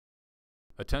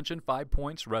Attention 5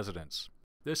 Points residents.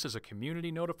 This is a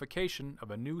community notification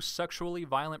of a new sexually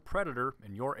violent predator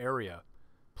in your area.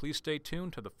 Please stay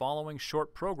tuned to the following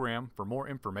short program for more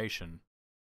information.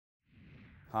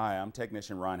 Hi, I'm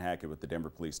Technician Ron Hackett with the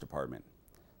Denver Police Department.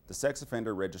 The Sex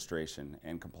Offender Registration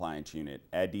and Compliance Unit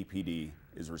at DPD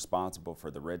is responsible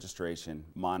for the registration,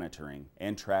 monitoring,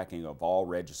 and tracking of all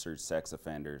registered sex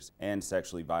offenders and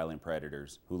sexually violent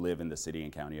predators who live in the city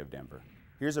and county of Denver.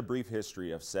 Here's a brief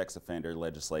history of sex offender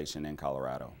legislation in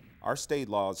Colorado. Our state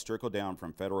laws trickle down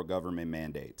from federal government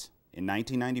mandates. In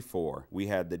 1994, we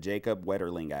had the Jacob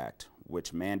Wetterling Act,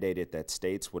 which mandated that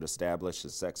states would establish a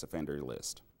sex offender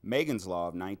list. Megan's Law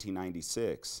of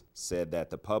 1996 said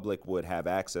that the public would have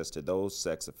access to those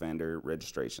sex offender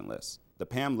registration lists. The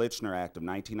Pam Lichner Act of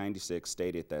 1996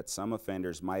 stated that some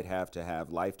offenders might have to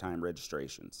have lifetime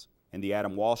registrations. And the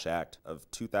Adam Walsh Act of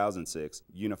 2006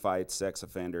 unified sex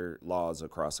offender laws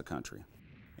across the country.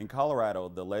 In Colorado,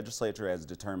 the legislature has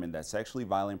determined that sexually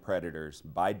violent predators,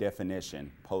 by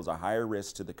definition, pose a higher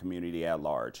risk to the community at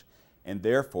large, and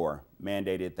therefore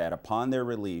mandated that upon their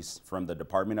release from the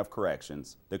Department of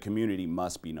Corrections, the community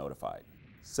must be notified.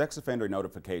 Sex offender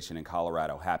notification in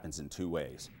Colorado happens in two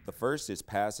ways. The first is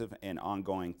passive and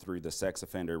ongoing through the sex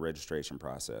offender registration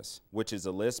process, which is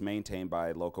a list maintained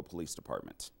by local police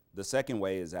departments. The second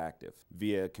way is active,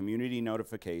 via community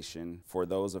notification for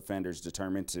those offenders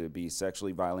determined to be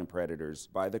sexually violent predators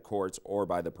by the courts or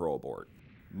by the parole board.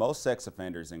 Most sex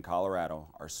offenders in Colorado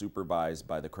are supervised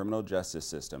by the criminal justice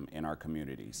system in our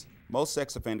communities. Most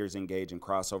sex offenders engage in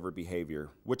crossover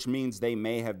behavior, which means they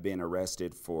may have been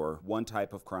arrested for one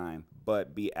type of crime,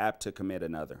 but be apt to commit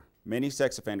another. Many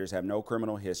sex offenders have no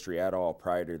criminal history at all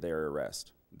prior to their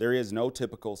arrest. There is no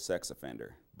typical sex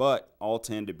offender, but all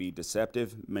tend to be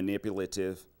deceptive,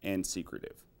 manipulative, and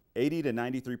secretive. 80 to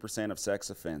 93% of sex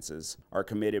offenses are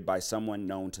committed by someone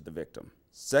known to the victim.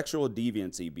 Sexual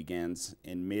deviancy begins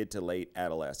in mid to late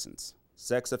adolescence.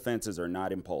 Sex offenses are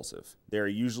not impulsive. They are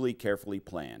usually carefully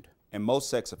planned, and most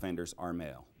sex offenders are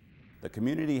male. The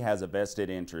community has a vested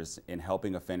interest in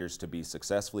helping offenders to be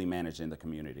successfully managed in the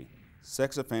community.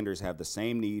 Sex offenders have the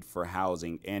same need for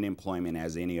housing and employment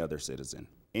as any other citizen.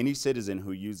 Any citizen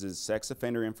who uses sex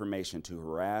offender information to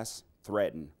harass,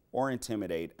 threaten, or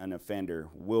intimidate an offender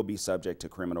will be subject to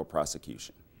criminal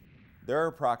prosecution. There are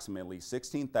approximately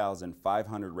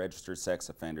 16,500 registered sex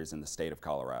offenders in the state of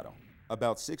Colorado.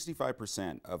 About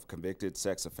 65% of convicted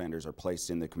sex offenders are placed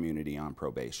in the community on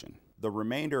probation. The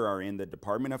remainder are in the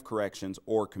Department of Corrections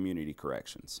or Community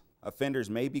Corrections. Offenders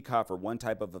may be caught for one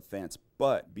type of offense,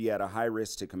 but be at a high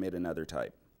risk to commit another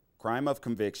type. Crime of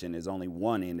conviction is only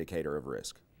one indicator of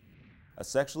risk. A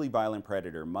sexually violent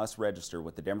predator must register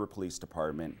with the Denver Police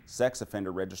Department Sex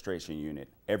Offender Registration Unit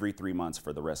every 3 months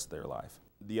for the rest of their life.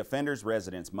 The offender's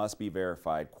residence must be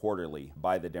verified quarterly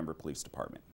by the Denver Police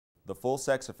Department. The full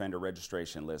sex offender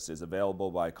registration list is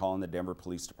available by calling the Denver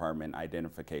Police Department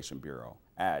Identification Bureau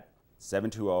at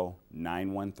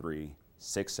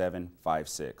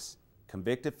 720-913-6756.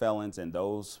 Convicted felons and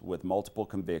those with multiple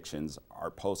convictions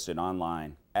are posted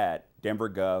online at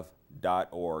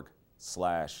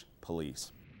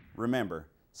denvergov.org/police. Remember,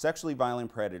 sexually violent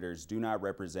predators do not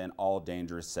represent all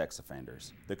dangerous sex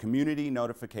offenders. The community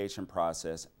notification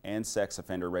process and sex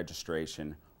offender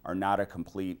registration are not a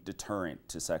complete deterrent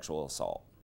to sexual assault.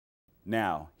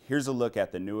 Now, here's a look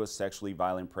at the newest sexually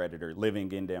violent predator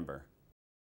living in Denver.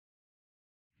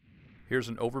 Here's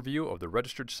an overview of the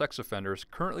registered sex offenders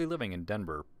currently living in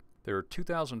Denver. There are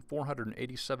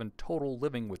 2,487 total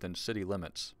living within city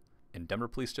limits. In Denver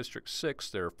Police District 6,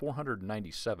 there are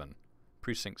 497.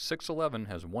 Precinct 611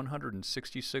 has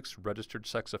 166 registered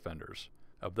sex offenders.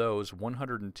 Of those,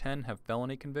 110 have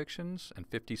felony convictions and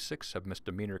 56 have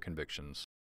misdemeanor convictions.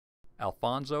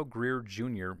 Alphonzo Greer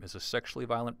Jr. is a sexually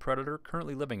violent predator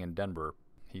currently living in Denver.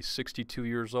 He's 62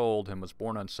 years old and was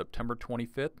born on September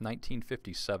 25,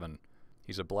 1957.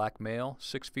 He's a black male,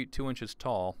 6 feet 2 inches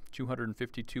tall,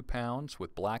 252 pounds,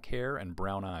 with black hair and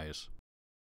brown eyes.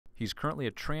 He's currently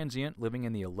a transient living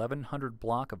in the 1100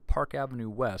 block of Park Avenue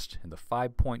West in the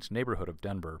 5 Points neighborhood of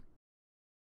Denver.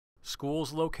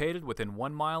 Schools located within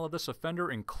 1 mile of this offender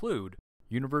include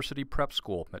University Prep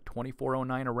School at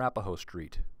 2409 Arapahoe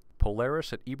Street,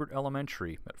 Polaris at Ebert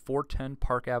Elementary at 410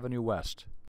 Park Avenue West.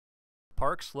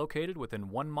 Parks located within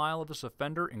 1 mile of this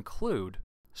offender include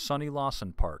Sonny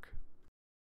Lawson Park.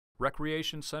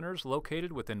 Recreation centers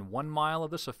located within 1 mile of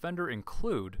this offender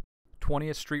include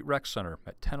 20th Street Rec Center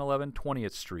at 1011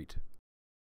 20th Street.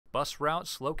 Bus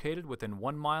routes located within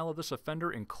 1 mile of this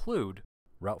offender include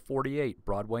Route 48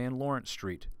 Broadway and Lawrence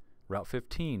Street, Route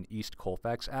 15 East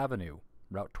Colfax Avenue,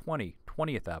 Route 20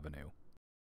 20th Avenue.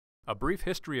 A brief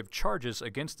history of charges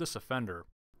against this offender.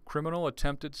 Criminal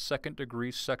attempted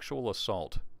second-degree sexual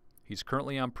assault. He's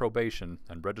currently on probation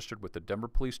and registered with the Denver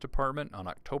Police Department on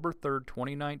October 3,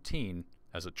 2019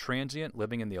 as a transient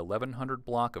living in the 1100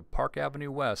 block of Park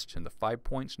Avenue West in the Five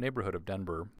Points neighborhood of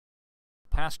Denver.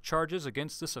 Past charges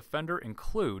against this offender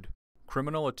include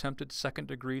criminal attempted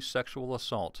second-degree sexual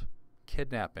assault,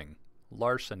 kidnapping,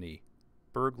 larceny,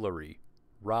 burglary,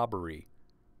 robbery,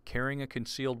 carrying a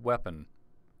concealed weapon,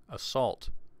 assault,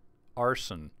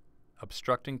 arson,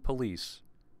 obstructing police,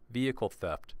 vehicle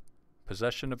theft,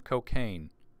 possession of cocaine,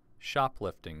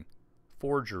 shoplifting,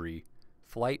 forgery,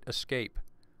 flight escape,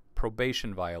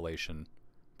 probation violation,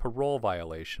 parole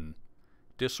violation,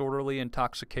 disorderly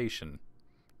intoxication,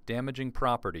 damaging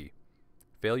property,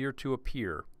 failure to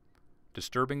appear,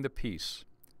 disturbing the peace,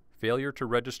 failure to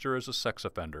register as a sex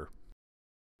offender.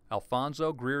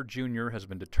 Alphonzo Greer Jr. has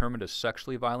been determined a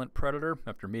sexually violent predator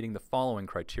after meeting the following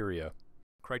criteria.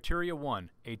 Criteria 1.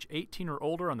 Age 18 or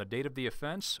older on the date of the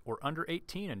offense, or under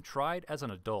 18 and tried as an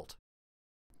adult.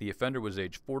 The offender was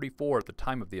age 44 at the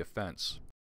time of the offense.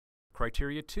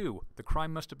 Criteria 2. The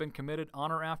crime must have been committed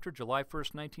on or after July 1,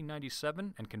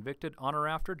 1997 and convicted on or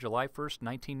after July 1,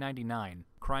 1999.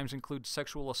 Crimes include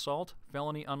sexual assault,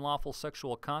 felony unlawful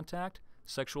sexual contact,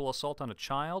 sexual assault on a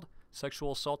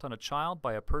child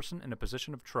by a person in a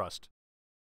position of trust.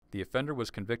 The offender was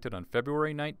convicted on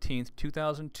February 19,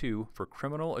 2002 for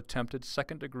criminal attempted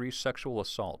second-degree sexual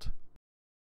assault.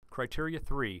 Criteria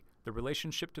 3. The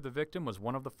relationship to the victim was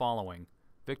one of the following.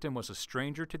 Victim was a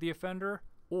stranger to the offender,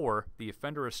 or the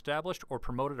offender established or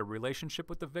promoted a relationship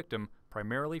with the victim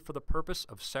primarily for the purpose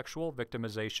of sexual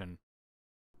victimization.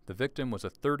 The victim was a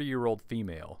 30-year-old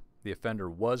female. The offender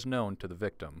was known to the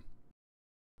victim.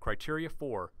 Criteria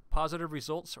 4. Positive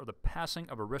results are the passing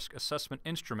of a risk assessment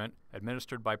instrument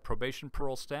administered by probation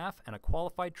parole staff and a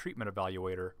qualified treatment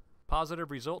evaluator.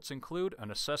 Positive results include an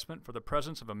assessment for the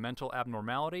presence of a mental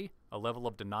abnormality, a level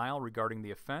of denial regarding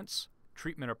the offense,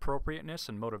 treatment appropriateness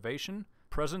and motivation,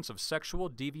 presence of sexual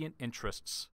deviant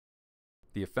interests.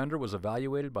 The offender was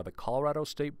evaluated by the Colorado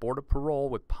State Board of Parole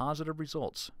with positive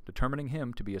results, determining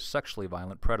him to be a sexually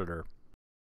violent predator.